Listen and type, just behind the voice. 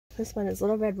This one is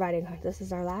Little Red Riding Hood. This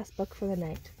is our last book for the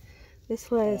night.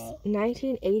 This was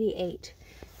 1988.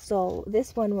 So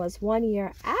this one was 1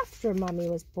 year after Mommy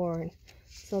was born.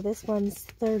 So this one's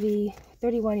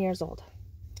 31 years old.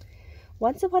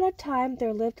 Once upon a time,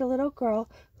 there lived a little girl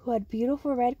who had a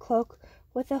beautiful red cloak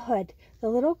with a hood. The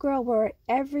little girl wore it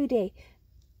every day,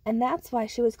 and that's why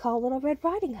she was called Little Red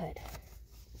Riding Hood.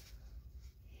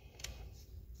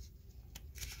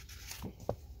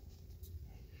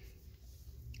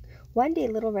 One day,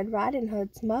 Little Red Riding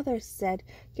Hood's mother said,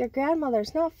 "Your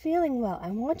grandmother's not feeling well.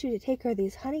 I want you to take her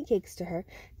these honey cakes to her.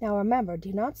 Now remember,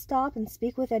 do not stop and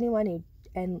speak with anyone,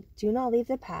 and do not leave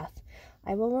the path."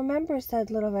 "I will remember,"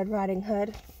 said Little Red Riding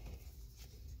Hood.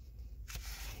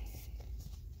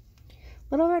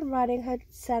 Little Red Riding Hood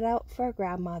set out for her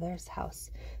grandmother's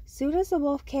house. Soon as the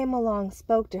wolf came along,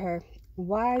 spoke to her.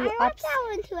 "Why are you I like that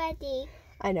one too, Eddie.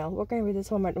 I know. We're going to read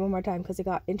this one more time because it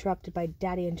got interrupted by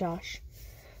Daddy and Josh.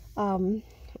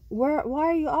 Why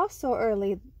are you off so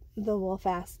early?" the wolf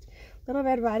asked. Little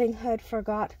Red Riding Hood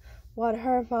forgot what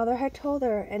her mother had told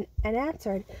her and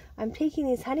answered, "I'm taking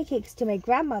these honey cakes to my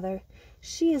grandmother.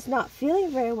 She is not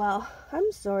feeling very well."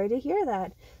 "I'm sorry to hear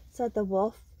that," said the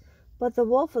wolf. But the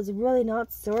wolf was really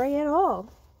not sorry at all.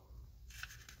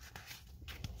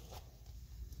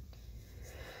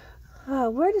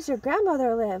 "Where does your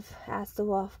grandmother live?" asked the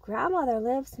wolf. "Grandmother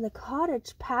lives in the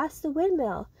cottage past the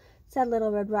windmill," said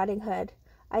Little Red Riding Hood.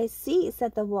 "I see,"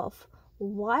 said the wolf.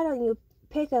 "Why don't you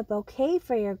pick a bouquet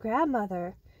for your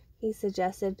grandmother?" he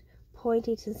suggested,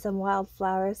 pointing to some wild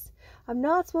flowers. "I'm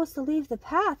not supposed to leave the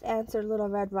path," answered Little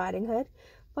Red Riding Hood,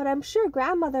 "but I'm sure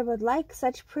grandmother would like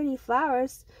such pretty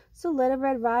flowers." So Little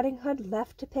Red Riding Hood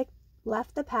left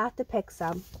the path to pick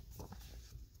some.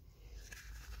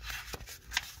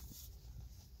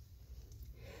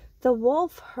 The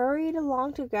wolf hurried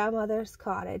along to grandmother's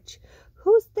cottage.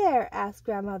 "Who's there?" asked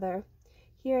grandmother,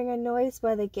 hearing a noise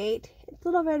by the gate. "It's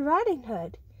Little Red Riding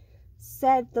Hood,"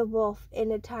 said the wolf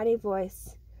in a tiny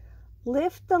voice.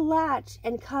 "Lift the latch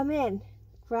and come in,"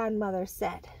 grandmother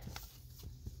said.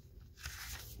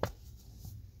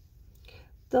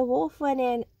 The wolf went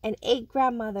in and ate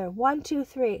grandmother 1, 2,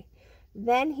 3.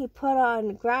 Then he put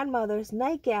on grandmother's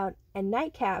nightgown and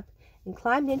nightcap and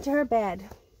climbed into her bed.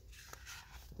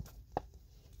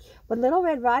 When Little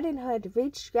Red Riding Hood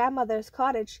reached grandmother's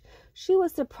cottage, she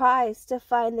was surprised to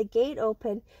find the gate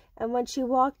open, and when she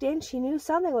walked in, she knew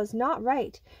something was not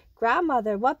right.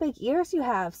 "Grandmother, what big ears you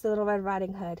have," said Little Red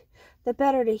Riding Hood. "The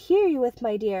better to hear you with,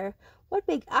 my dear." "What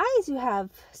big eyes you have,"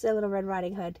 said Little Red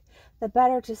Riding Hood. "The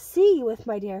better to see you with,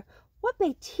 my dear." "What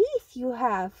big teeth you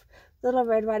have," Little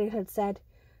Red Riding Hood said.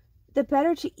 "The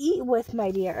better to eat with,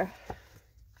 my dear."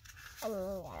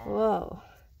 Whoa.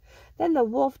 Then the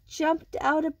wolf jumped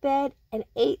out of bed and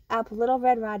ate up Little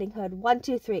Red Riding Hood 1,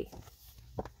 2, 3.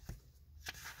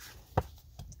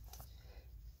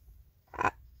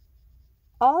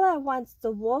 All at once the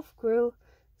wolf grew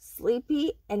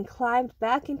sleepy and climbed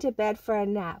back into bed for a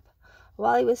nap.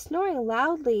 While he was snoring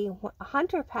loudly, a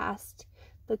hunter passed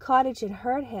the cottage and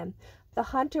heard him. The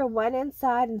hunter went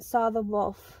inside and saw the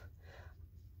wolf.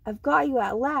 "I've got you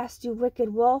at last, you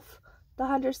wicked wolf," the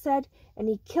hunter said, and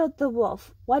he killed the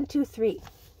wolf. 1, 2, 3.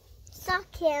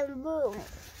 Suck him,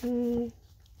 boom.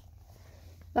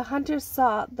 The hunter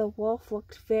saw the wolf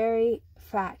looked very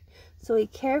fat, so he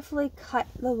carefully cut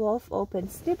the wolf open.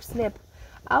 Snip, snip,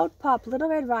 out popped Little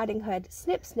Red Riding Hood.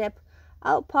 Snip, snip,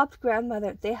 out popped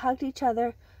grandmother. They hugged each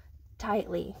other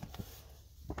tightly.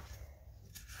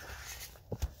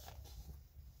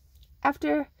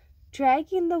 After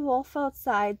dragging the wolf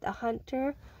outside, the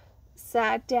hunter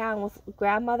sat down with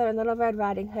grandmother and Little Red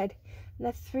Riding Hood, and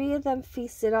the three of them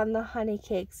feasted on the honey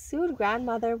cakes. Soon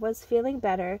grandmother was feeling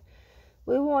better.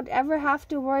 "We won't ever have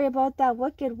to worry about that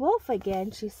wicked wolf again,"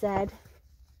 she said.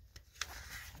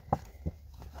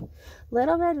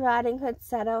 Little Red Riding Hood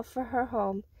set out for her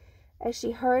home. As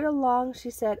she hurried along, she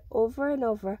said over and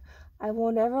over, "I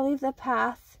won't ever leave the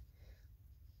path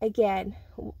again.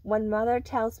 When mother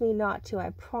tells me not to,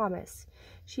 I promise."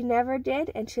 She never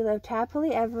did, and she lived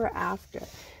happily ever after.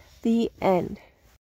 The end.